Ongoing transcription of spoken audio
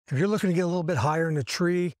If you're looking to get a little bit higher in the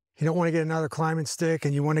tree, you don't want to get another climbing stick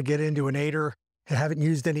and you want to get into an aider and haven't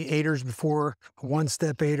used any aiders before, a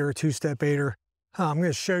one-step aider, a two-step aider, I'm going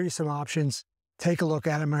to show you some options. Take a look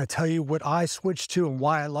at them. I'm going to tell you what I switched to and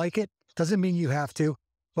why I like it. Doesn't mean you have to,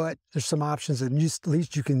 but there's some options that at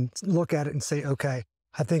least you can look at it and say, okay,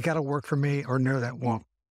 I think that'll work for me, or no, that won't.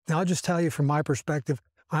 Now, I'll just tell you from my perspective,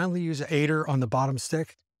 I only use an aider on the bottom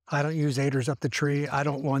stick. I don't use aiders up the tree. I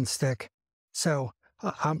don't one stick. So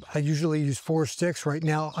I usually use 4 sticks. Right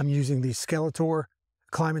now, I'm using the Skeletor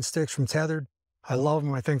climbing sticks from Tethrd. I love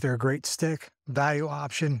them. I think they're a great stick, value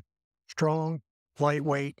option, strong,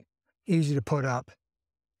 lightweight, easy to put up.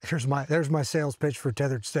 There's my sales pitch for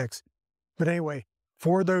Tethrd sticks. But anyway,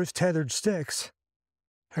 for those Tethrd sticks,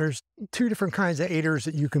 there's 2 different kinds of aiders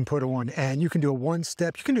that you can put on, and you can do a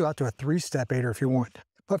 1-step, you can do up to a 3-step aider if you want.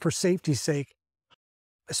 But for safety's sake,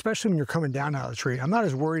 especially when you're coming down out of the tree, I'm not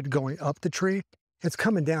as worried going up the tree. It's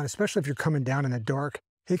coming down, especially if you're coming down in the dark.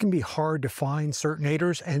 It can be hard to find certain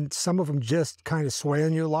aiders, and some of them just kind of sway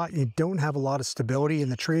on you a lot. You don't have a lot of stability in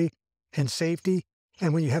the tree and safety.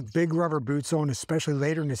 And when you have big rubber boots on, especially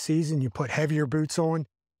later in the season, you put heavier boots on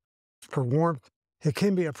for warmth, it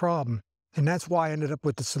can be a problem. And that's why I ended up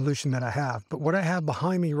with the solution that I have. But what I have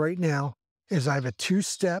behind me right now is I have a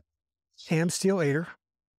 2-step AmSteel aider,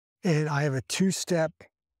 and I have a 2-step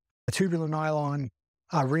tubular nylon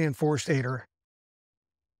reinforced aider.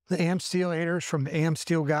 The AmSteel aider is from the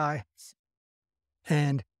AmSteel guy,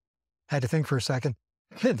 and I had to think for a second.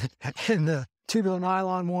 And the tubular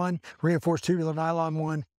nylon one, reinforced tubular nylon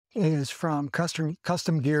one, is from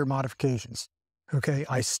Custom Gear Modifications. Okay,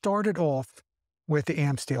 I started off with the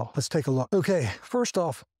AmSteel. Let's take a look. Okay, first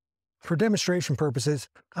off, for demonstration purposes,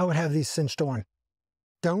 I would have these cinched on.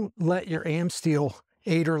 Don't let your AmSteel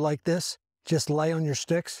aider like this just lay on your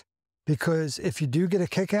sticks, because if you do get a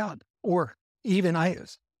kick out, or even I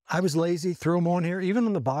was lazy, threw them on here, even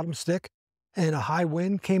on the bottom stick, and a high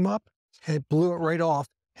wind came up and it blew it right off,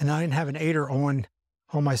 and I didn't have an aider on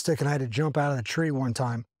my stick, and I had to jump out of the tree one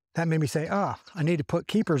time. That made me say, I need to put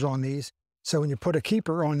keepers on these. So when you put a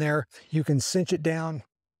keeper on there, you can cinch it down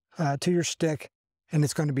to your stick, and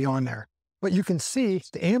it's going to be on there. But you can see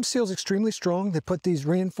the AmSteel is extremely strong. They put these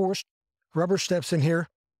reinforced rubber steps in here.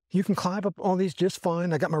 You can climb up on these just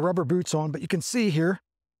fine. I got my rubber boots on, but you can see here,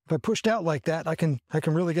 if I pushed out like that, I can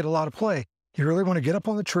really get a lot of play. You really want to get up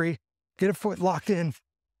on the tree, get a foot locked in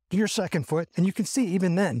to your second foot, and you can see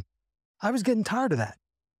even then, I was getting tired of that.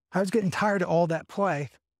 I was getting tired of all that play,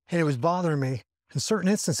 and it was bothering me. In certain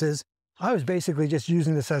instances, I was basically just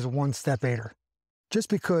using this as a 1-step aider, just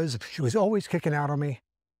because it was always kicking out on me.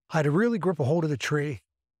 I had to really grip a hold of the tree.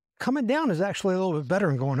 Coming down is actually a little bit better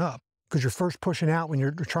than going up, because you're first pushing out when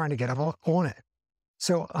you're trying to get up on it.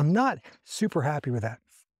 So I'm not super happy with that.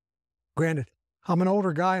 Granted, I'm an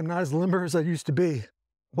older guy. I'm not as limber as I used to be,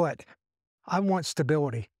 but I want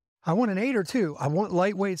stability. I want an aider too. I want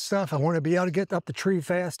lightweight stuff. I want to be able to get up the tree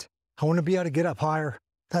fast. I want to be able to get up higher.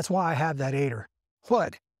 That's why I have that aider.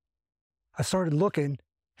 But I started looking,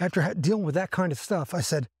 after dealing with that kind of stuff, I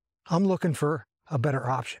said, I'm looking for a better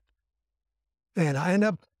option. And I end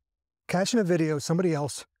up catching a video of somebody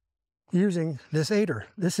else using this aider.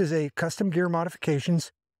 This is a Custom Gear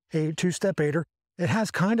Modifications, a 2-step aider. It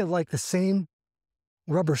has kind of like the same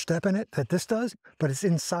rubber step in it that this does, but it's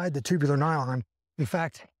inside the tubular nylon. In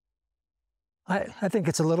fact, I think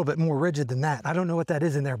it's a little bit more rigid than that. I don't know what that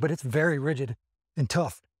is in there, but it's very rigid and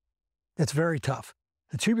tough. It's very tough.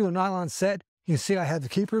 The tubular nylon set, you can see I have the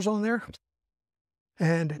keepers on there,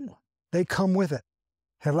 and they come with it.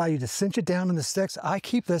 They allow you to cinch it down in the sticks. I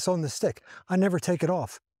keep this on the stick. I never take it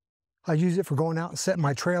off. I use it for going out and setting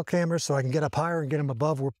my trail cameras so I can get up higher and get them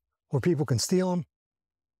above where people can steal them.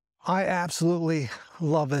 I absolutely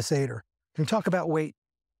love this aider. Can we talk about weight?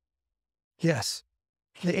 Yes,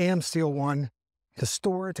 the AmSteel one, to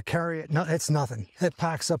store it, to carry it, no, it's nothing. It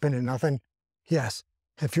packs up into nothing. Yes,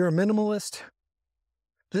 if you're a minimalist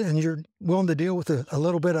and you're willing to deal with a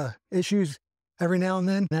little bit of issues every now and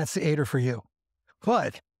then, that's the aider for you.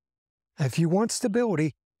 But if you want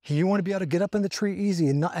stability, you want to be able to get up in the tree easy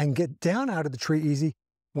and get down out of the tree easy,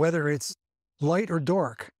 whether it's light or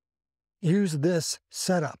dark, use this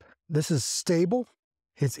setup. This is stable,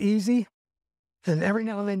 it's easy, and every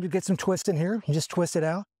now and then you get some twist in here. You just twist it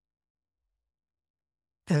out,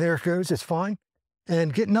 and there it goes, it's fine.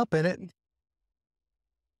 And getting up in it,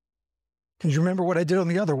 because you remember what I did on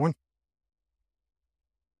the other one.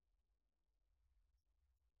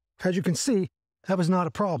 As you can see, that was not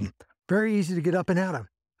a problem. Very easy to get up and out of.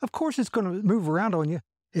 Of course, it's going to move around on you.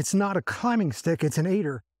 It's not a climbing stick, it's an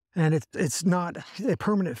aider, and it's not a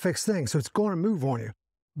permanent fixed thing, so it's going to move on you.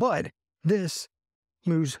 But this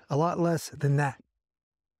moves a lot less than that.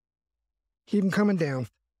 Keep them coming down.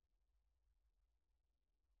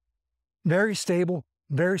 Very stable,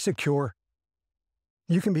 very secure.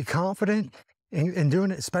 You can be confident in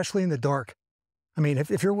doing it, especially in the dark. I mean,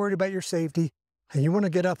 if you're worried about your safety and you want to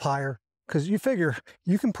get up higher, because you figure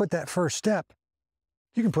you can put that first step,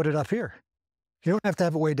 you can put it up here. You don't have to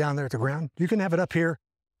have it way down there at the ground. You can have it up here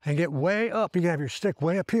and get way up. You can have your stick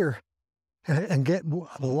way up here and get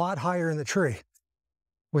a lot higher in the tree.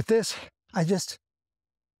 With this, I just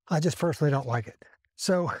personally don't like it.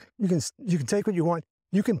 So you can take what you want.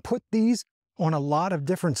 You can put these on a lot of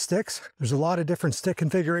different sticks. There's a lot of different stick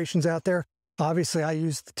configurations out there. Obviously, I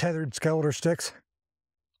use the Tethrd Skeletor sticks,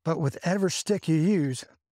 but whatever stick you use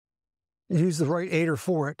the right aider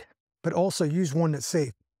for it, but also use one that's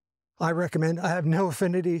safe. I recommend, I have no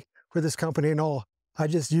affinity for this company at all. I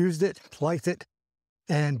just used it, liked it,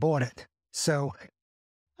 and bought it. So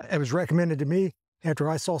it was recommended to me after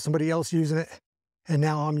I saw somebody else using it, and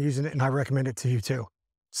now I'm using it and I recommend it to you too.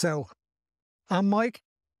 So I'm Mike.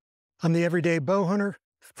 I'm the Everyday Bow Hunter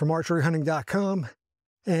from archeryhunting.com.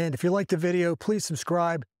 And if you liked the video, please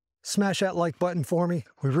subscribe, smash that like button for me.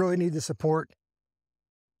 We really need the support.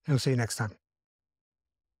 And we'll see you next time.